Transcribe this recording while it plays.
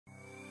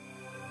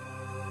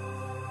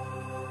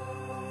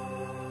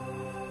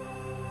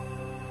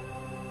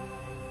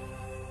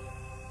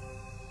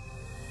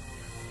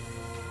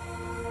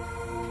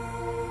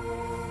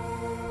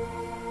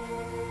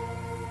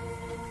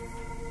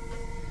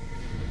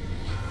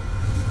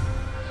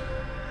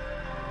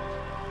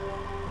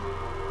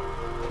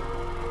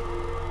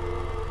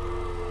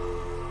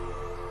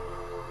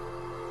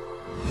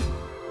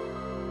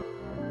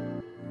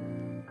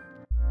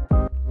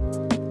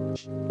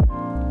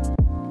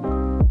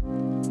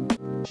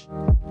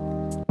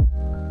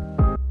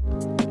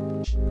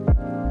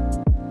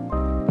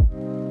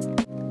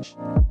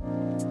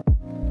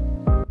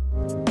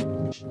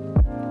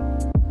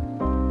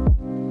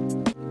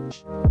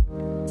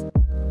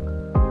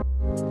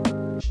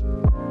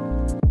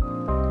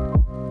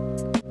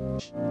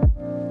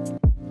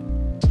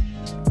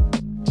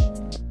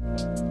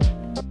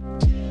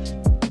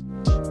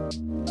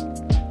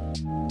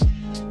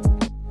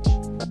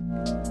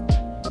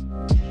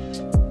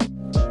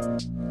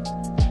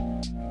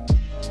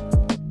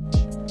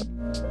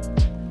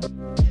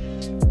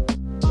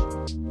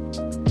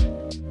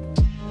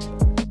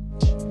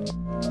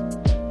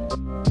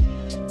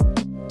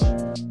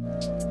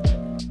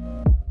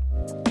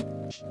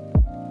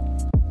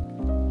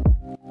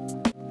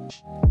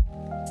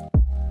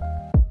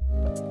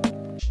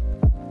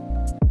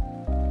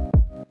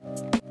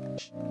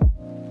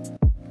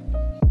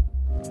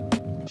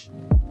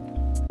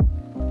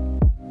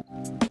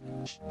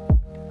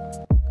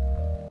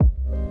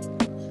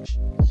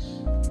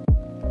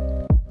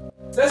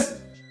Tessy,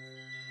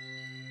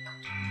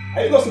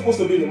 are you not supposed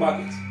to be in the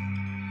market?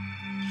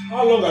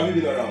 How long have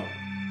you been around?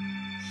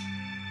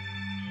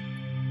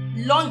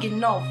 Long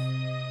enough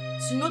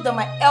to know that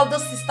my elder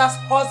sister's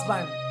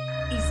husband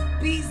is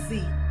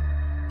busy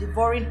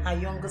devouring her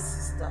younger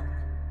sister.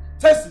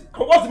 Tessy,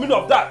 what's the meaning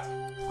of that?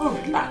 Oh,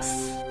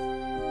 relax.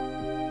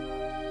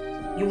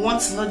 You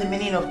want to know the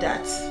meaning of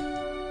that?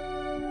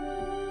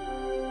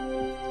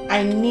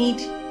 I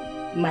need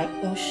my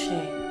own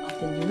share of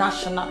the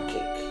national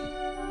cake.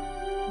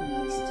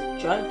 Mr.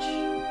 Judge,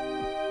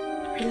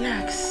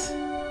 relax.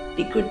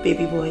 Be good,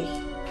 baby boy.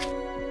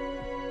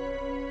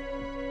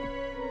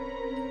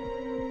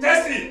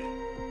 Tessy!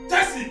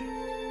 Tessy!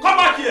 Come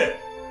back here!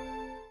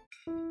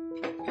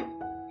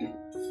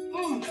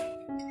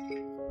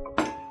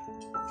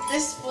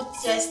 This food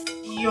tastes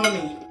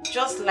yummy,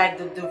 just like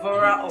the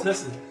devourer of...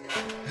 Tessy,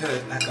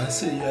 I can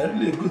say you're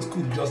really a good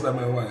cook, just like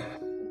my wife.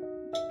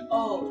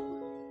 Oh,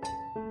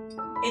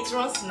 it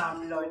runs in our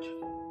blood.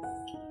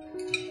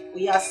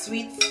 We are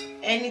sweet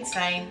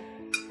anytime,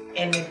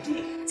 any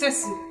day.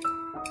 Tessy,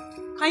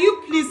 can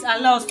you please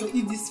allow us to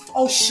eat this?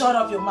 Oh, shut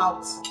up your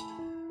mouth.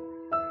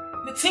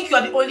 You think you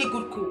are the only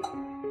good cook?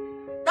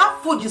 That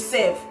food you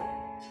serve,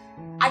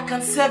 I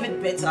can serve it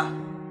better.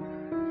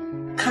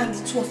 Can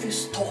the two of you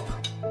stop?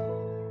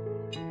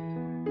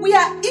 We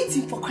are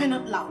eating for crying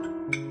out loud.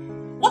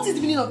 What is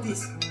the meaning of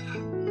this?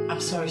 I'm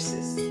sorry,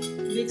 sis.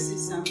 Big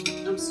sister,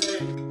 I'm sorry.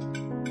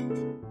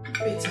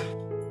 Better.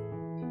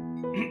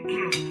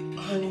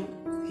 Honey,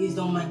 please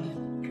don't mind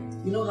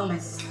them. You know how my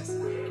sisters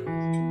are.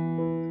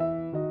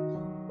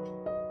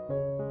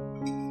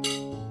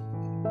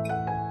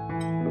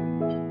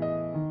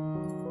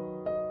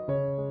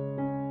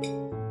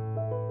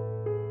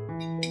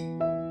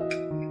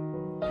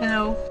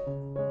 Hello?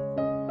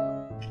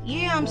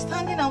 Yeah, I'm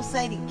standing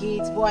outside the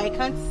gate, but I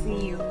can't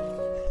see you.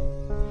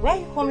 Where are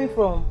you coming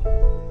from?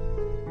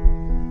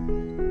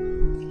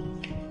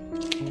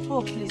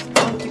 Oh, please,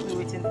 don't keep me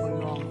waiting for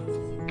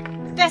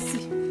long.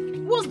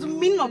 Tessy, what's the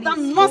meaning of that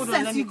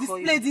nonsense you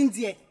displayed in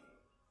there?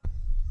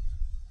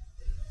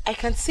 I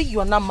can see you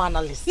are not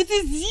mannerless. It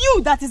is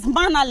you that is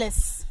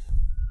mannerless.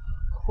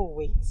 Oh,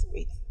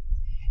 wait.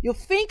 You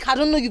think I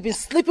don't know you've been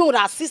sleeping with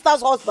our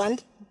sister's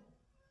husband?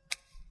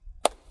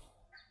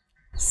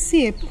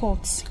 See a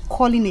pot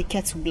calling a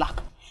kettle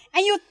black.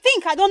 And you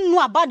think I don't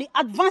know about the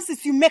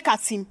advances you make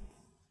at him?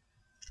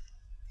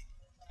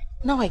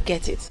 Now I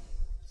get it.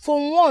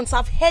 For once,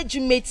 I've heard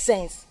you made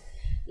sense.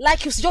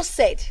 Like you just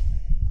said,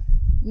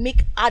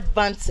 make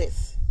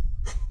advances.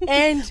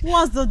 And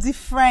what's the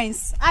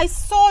difference? I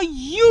saw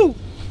you.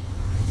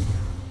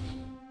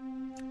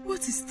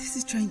 What is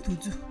this trying to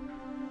do?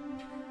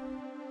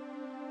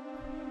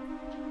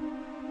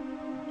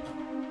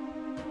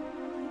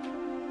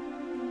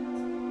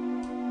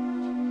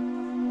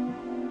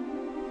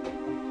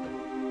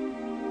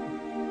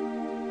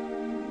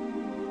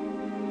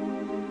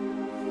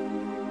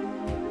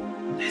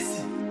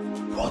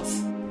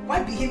 Why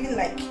behaving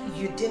like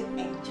you didn't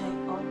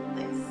enjoy all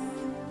this?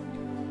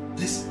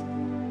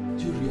 Listen,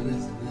 do you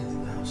realize the man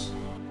in the house?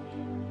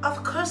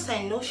 Of course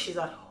I know she's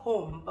at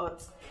home,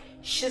 but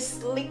she's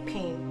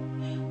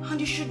sleeping. And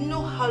you should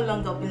know how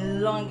long I've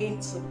been longing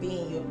to be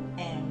in your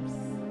arms.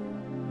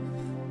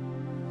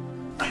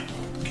 I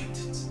don't get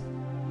it.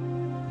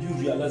 You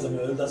realize I'm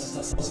your elder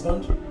sister's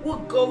husband? Who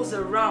goes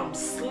around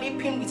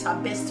sleeping with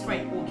her best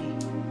friend,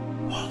 Ogie?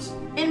 What?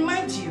 And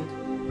mind you,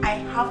 I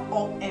have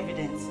all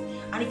evidence.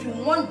 And if you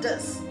want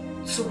this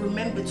to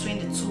remain between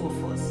the two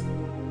of us,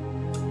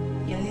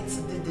 you need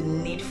to do the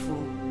needful.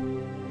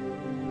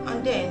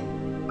 And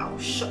then I will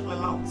shut my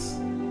mouth.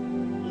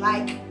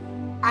 Like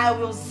I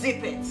will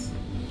zip it.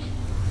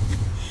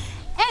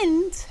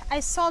 And I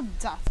saw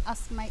that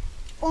as my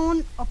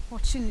own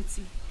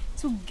opportunity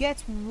to get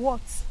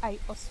what I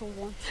also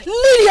want.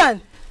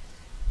 Lilian!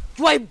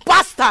 You are a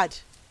bastard!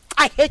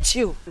 I hate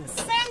you!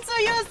 Same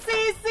to you,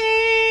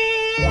 Sissy!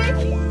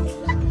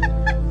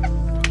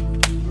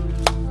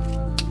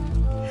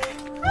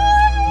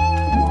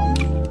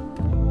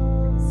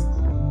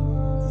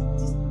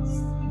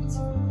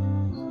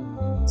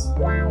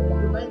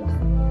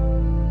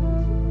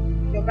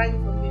 You're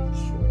buying from me.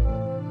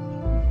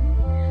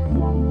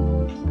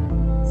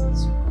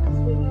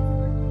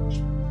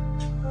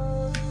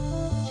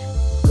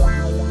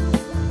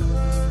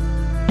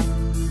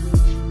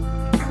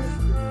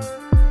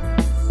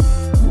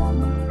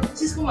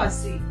 Just come and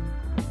see.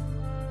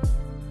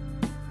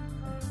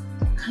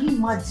 Can you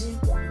imagine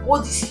what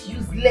this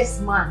useless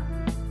man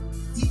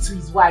did to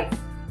his wife?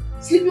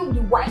 Sleeping with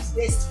the wife's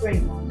best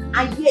friend,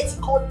 and yet he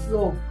called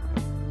love.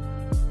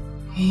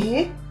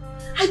 Eh?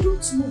 I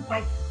don't know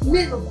why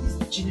men of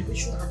this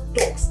generation are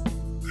dogs.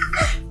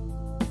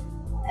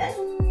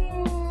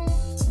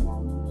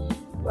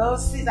 Well,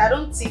 sis, I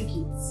don't think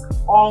it's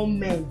all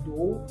men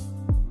though.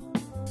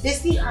 They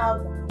still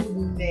have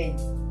good men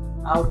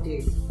out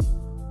there.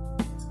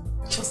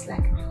 Just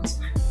like my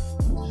husband.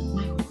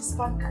 My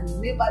husband can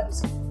never do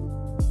something.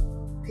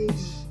 Baby.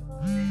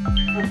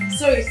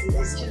 Sorry, sis,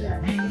 excuse me. I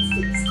need to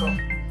take this call.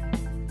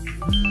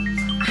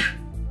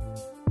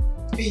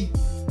 living.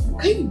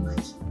 Can you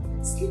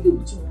imagine sleeping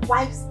with your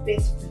wife's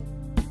best friend?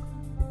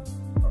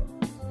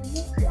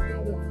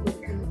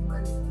 What kind of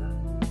man is that?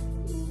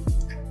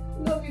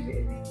 Love you,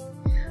 baby.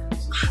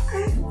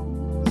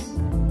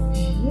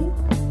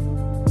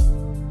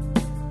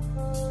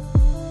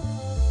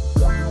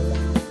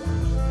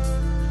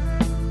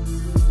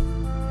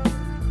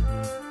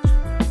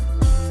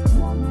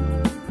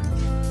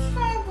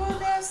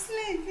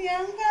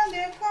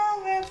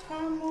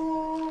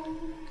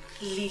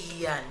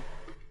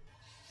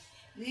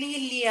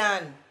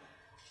 Lilian,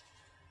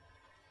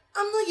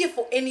 I'm not here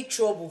for any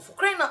trouble. For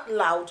crying out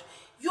loud,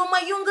 you're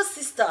my younger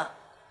sister. And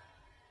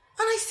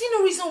I see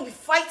no reason we'll be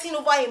fighting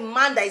over a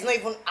man that is not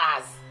even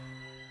ours.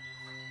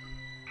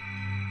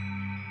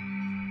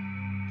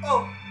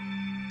 Oh,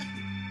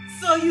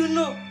 so you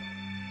know.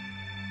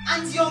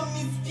 And you're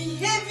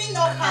misbehaving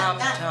up and down.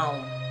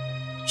 Calm down.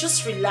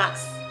 Just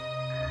relax.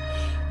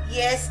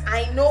 Yes,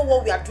 I know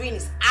what we are doing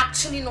is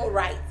actually not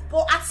right.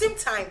 But at the same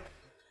time,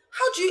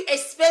 how do you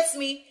expect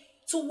me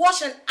to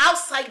watch an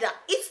outsider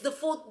eat the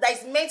food that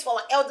is meant for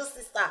our elder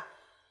sister?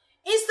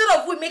 Instead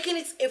of we making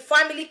it a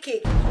family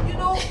cake, you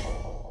know?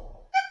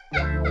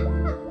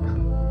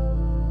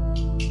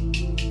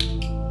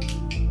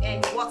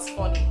 And what's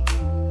funny?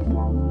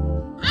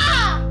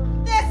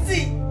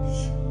 Tessy!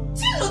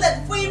 Do you know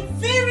that for a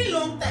very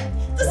long time,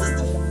 this is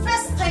the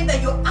first time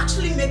that you're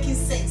actually making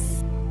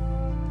sense?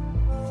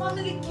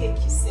 Family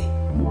cake, you say?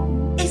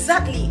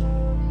 Exactly.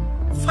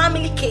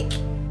 Family cake.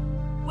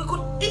 We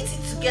could eat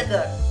it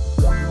together.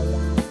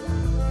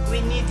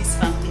 We need this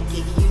family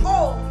cake.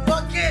 Oh,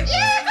 okay.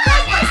 Yeah!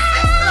 That's my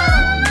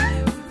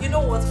sister! You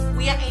know what?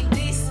 We are in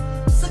this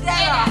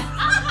together.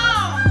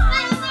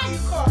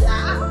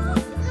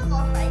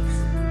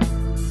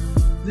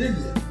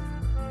 Lilian,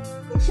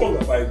 what's wrong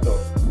have I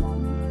done?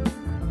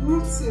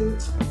 Nothing.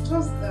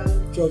 Just that.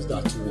 Just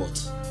that what?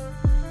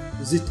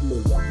 Is it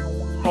money?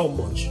 How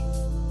much?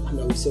 And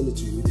I will send it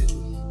to you immediately.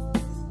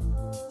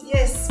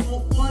 Yes,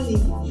 money.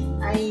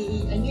 I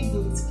need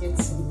you to get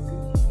something.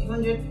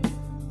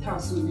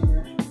 100,000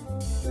 naira.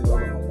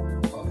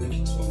 I'll make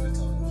it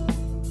 200,000.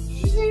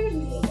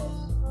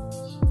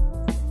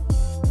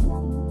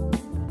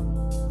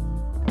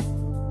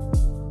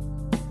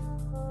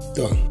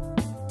 Done.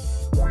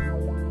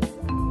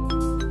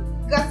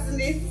 Gotten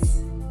it?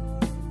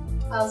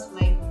 How's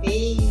my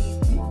babe?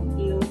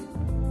 You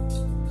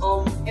know,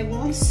 I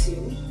want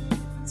you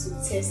to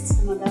test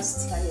another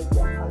style of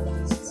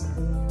balance.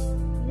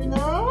 You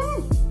know?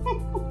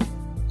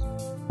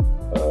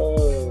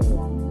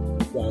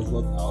 That's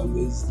what I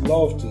always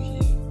love to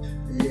hear.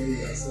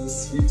 You are so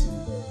sweet.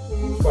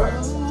 In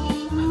fact,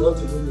 I don't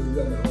even know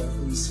that my wife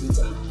is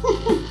sweeter.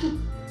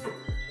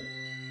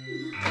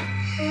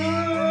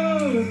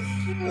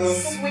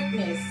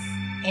 Sweetness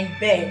and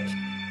bed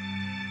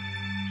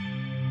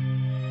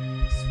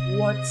is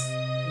what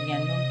we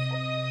are known for.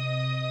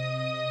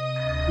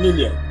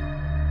 Lilian,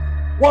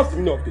 what's the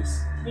meaning of this?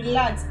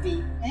 Relax,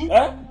 babe.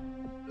 Huh?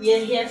 We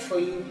are here for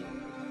you.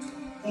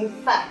 In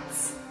fact,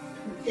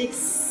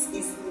 this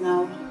is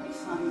now a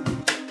family.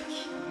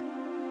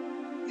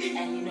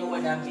 And you know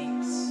what that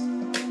means?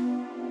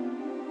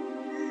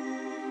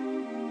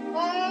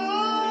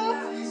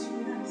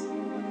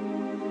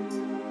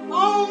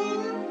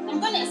 I'm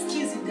gonna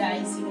excuse you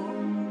guys, you know,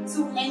 to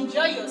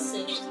enjoy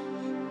yourself.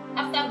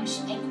 After which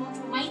I come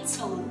to my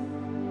turn.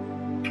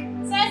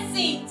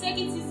 Tessy, take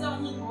it easy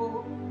on him.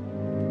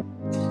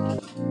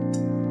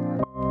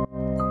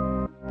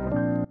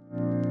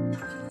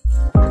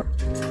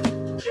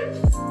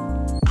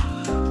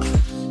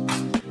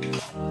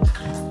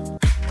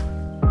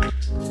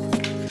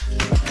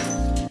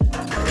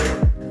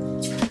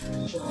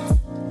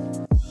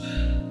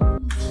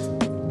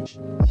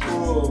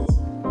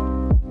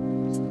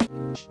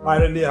 I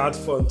really had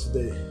fun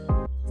today.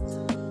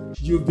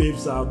 You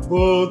babes are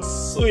both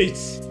sweet.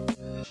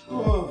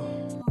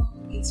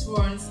 It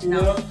runs in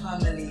our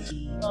family.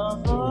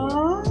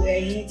 We're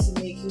here to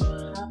make you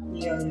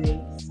happy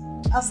always.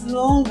 As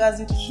long as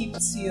you keep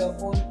to your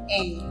own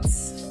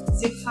ends.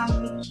 It's a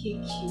family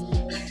cake, you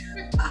know.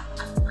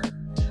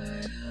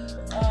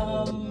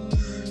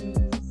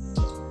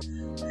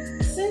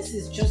 Since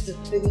it's just the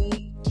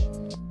three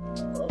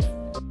of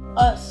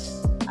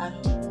us at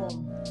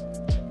home,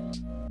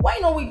 why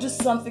don't we do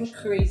something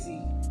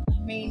crazy? I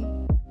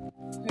mean,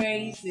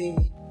 crazy.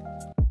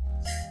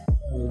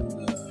 And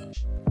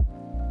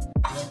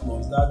what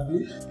must that be?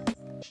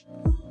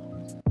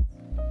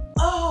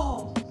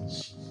 Oh!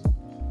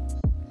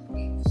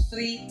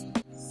 3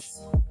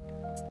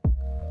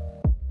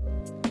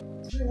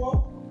 what?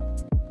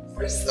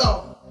 Free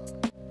song.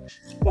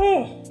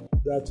 Oh,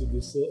 that would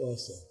be so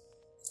awesome.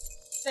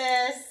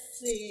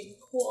 Tessy.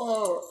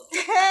 What?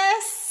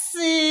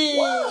 Tessy.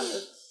 What?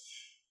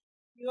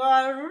 You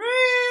are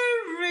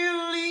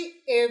really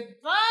a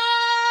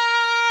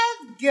bad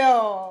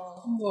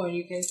girl. Come on,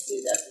 you can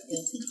say that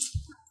again.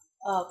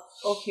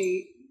 Okay.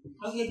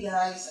 Okay,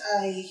 guys,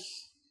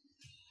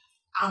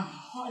 I'm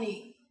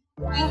honey.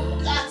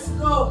 Let's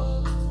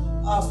go.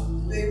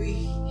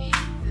 Baby,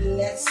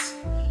 let's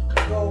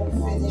Go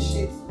finish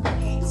it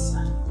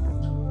inside.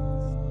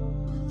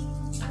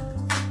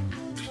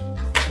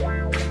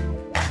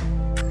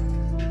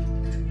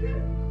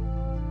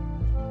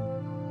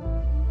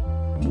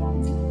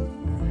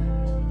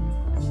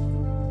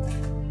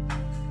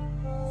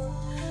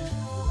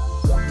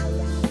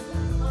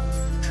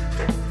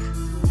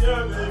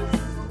 Yeah, baby.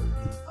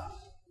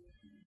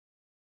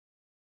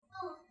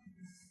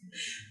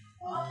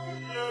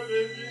 Yeah,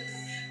 baby.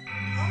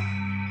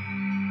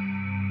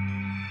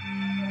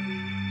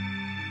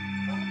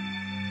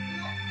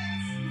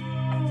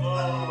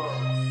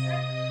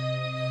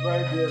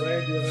 Right there,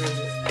 right there, right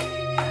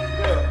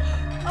there.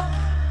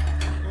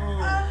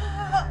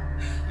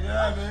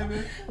 Yeah, baby.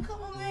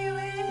 Come on,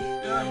 baby.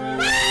 Yeah,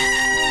 baby.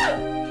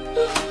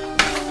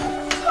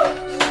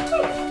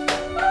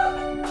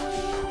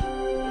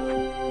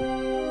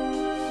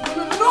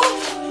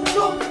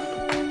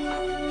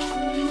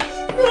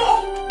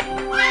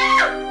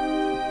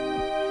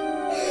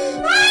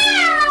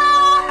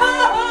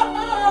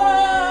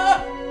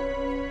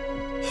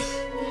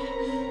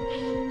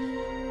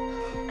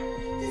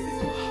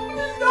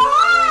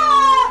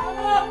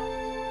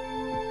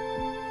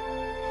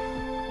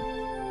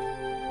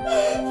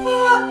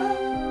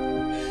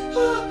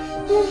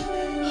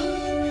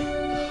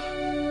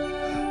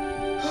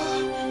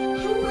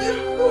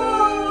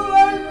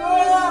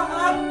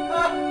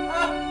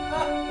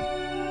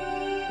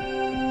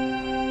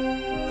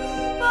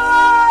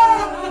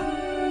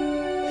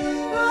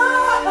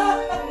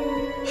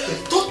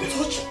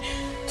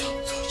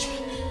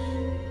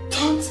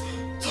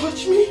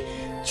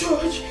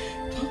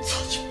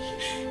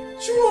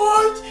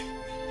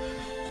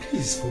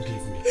 Please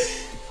forgive me.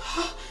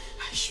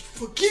 I should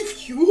forgive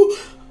you.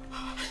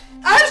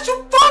 I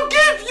should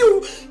forgive you,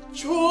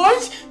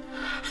 George.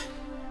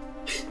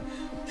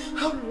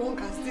 How long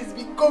has this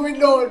been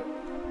going on?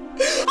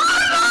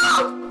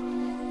 How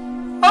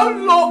long? How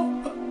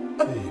long?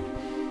 Babe,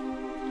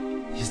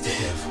 he's the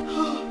devil.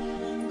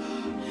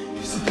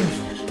 He's the devil.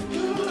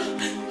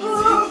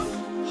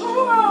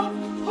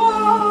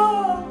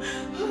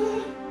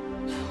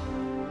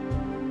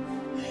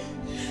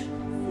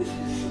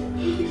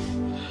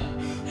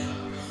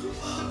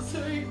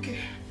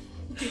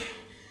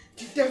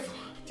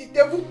 The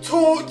devil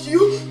told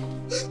you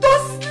to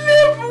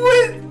sleep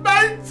with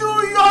my two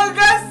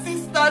younger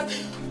sisters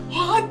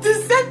at the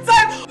same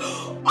time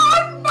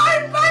on my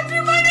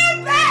matrimonial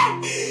bed.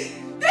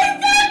 They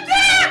did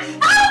that!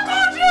 How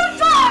could you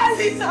do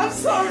it? I'm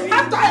sorry.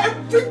 After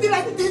everything I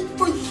did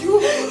for you.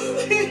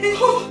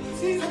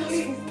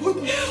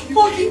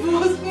 Forgive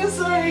us. I'm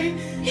sorry.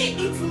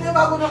 It's never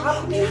gonna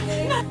happen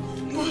again.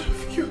 Both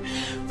of you,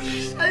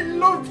 please. I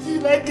loved you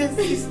like a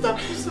sister.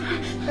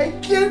 I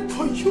cared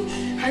for you.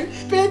 I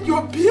paid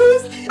your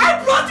bills.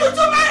 I brought you to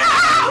my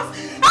house.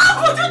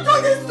 How could you do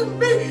this to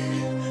me?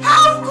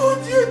 How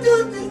could you do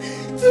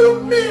this to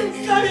me?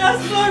 Sorry, I'm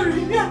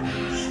sorry. I'm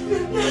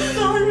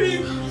sorry.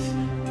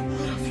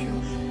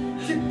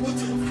 The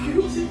both of you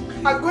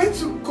are going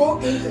to go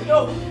in there.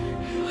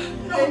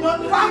 No,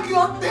 pack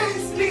your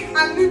things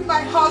and leave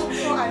my house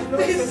before I know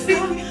it.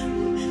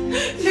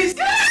 Please.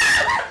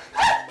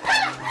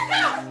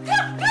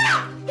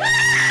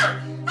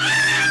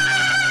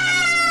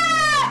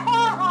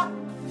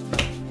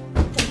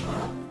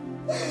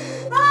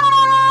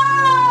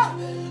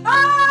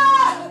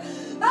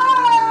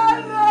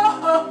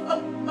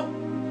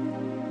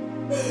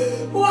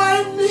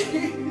 Why me?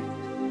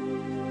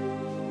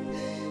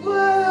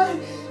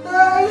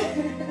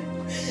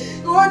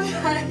 What did I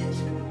do?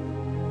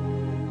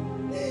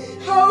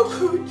 How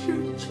could you?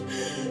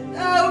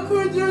 How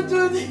could you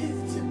do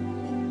this to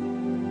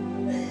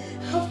me?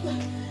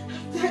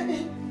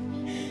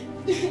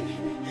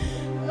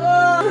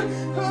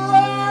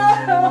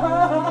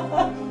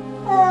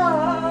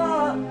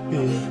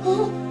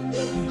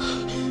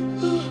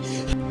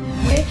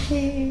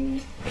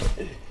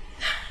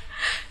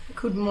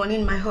 Good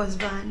morning, my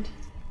husband.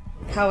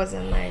 How was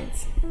the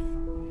night?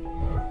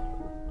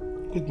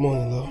 Good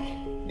morning, love.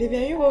 Baby,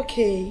 are you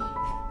okay?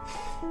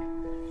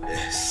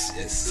 Yes.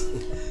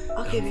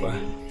 Okay, I'm baby.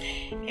 fine.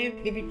 Hey,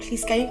 baby,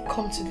 please, can you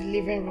come to the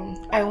living room?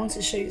 I want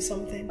to show you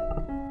something.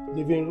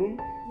 Living room?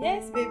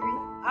 Yes, baby.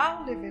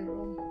 Our living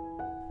room.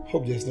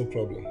 Hope there's no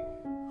problem.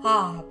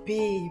 Ah,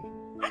 babe.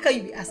 How can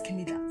you be asking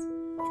me that?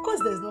 Of course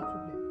there's no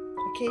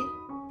problem. Okay?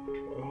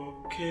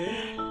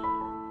 Okay.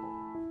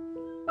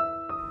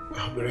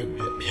 I'll be right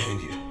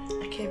behind you.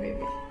 Okay,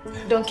 baby.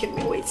 Don't keep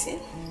me waiting.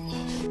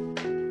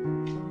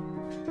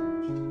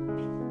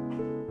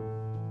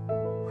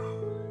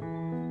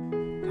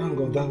 Thank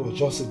God that was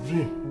just a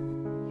dream.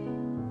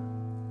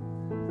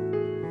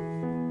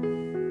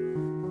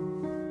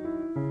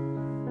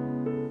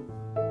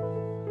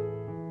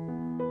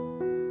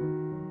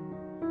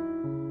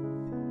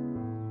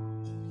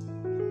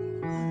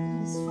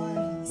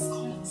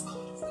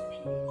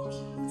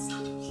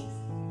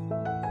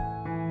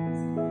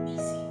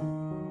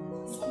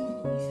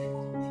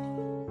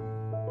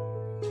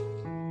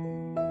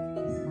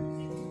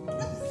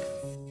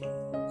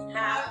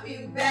 Happy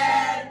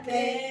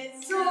birthday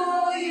to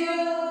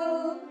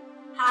you.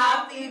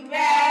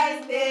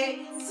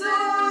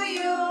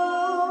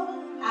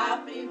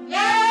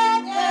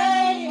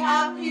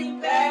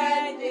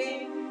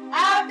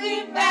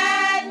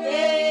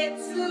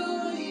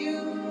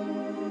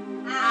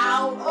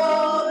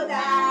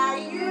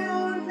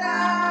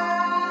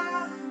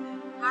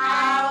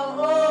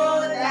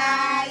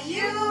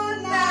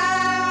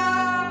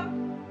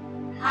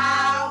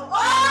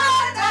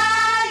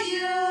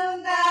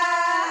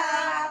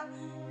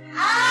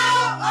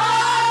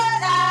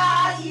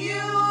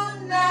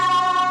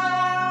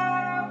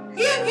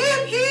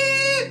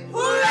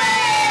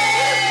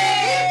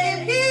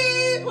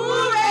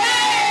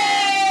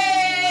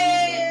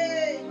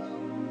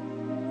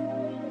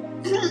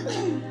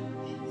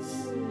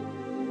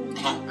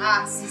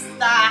 Ah,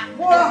 sister.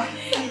 Wow.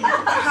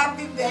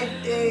 Happy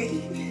birthday.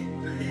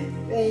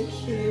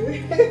 Thank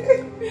you.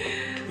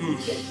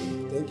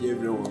 Thank you,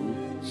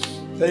 everyone.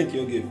 Thank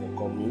you again for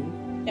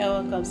coming. You're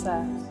welcome,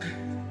 sir.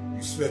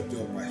 You swept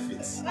up my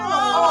feet.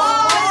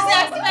 Oh,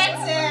 it's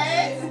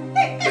expected.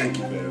 Thank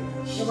you very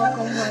much. You're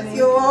welcome, honey.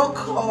 You're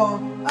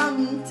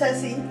welcome.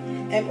 Tessie,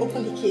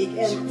 open the cake.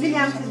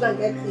 Lilian, please go and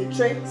get the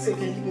tray so you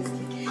can leave this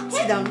cake.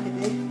 Sit down,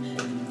 baby.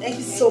 Thank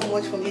you so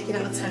much for making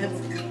our time.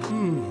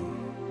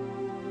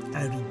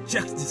 I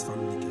reject this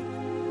family cake.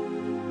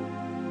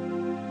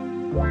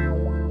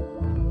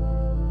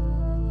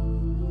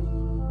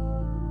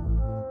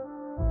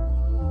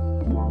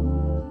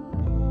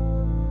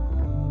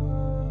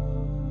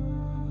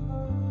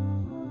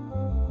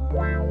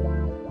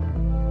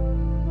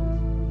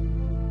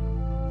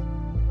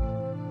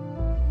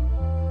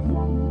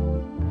 Yeah.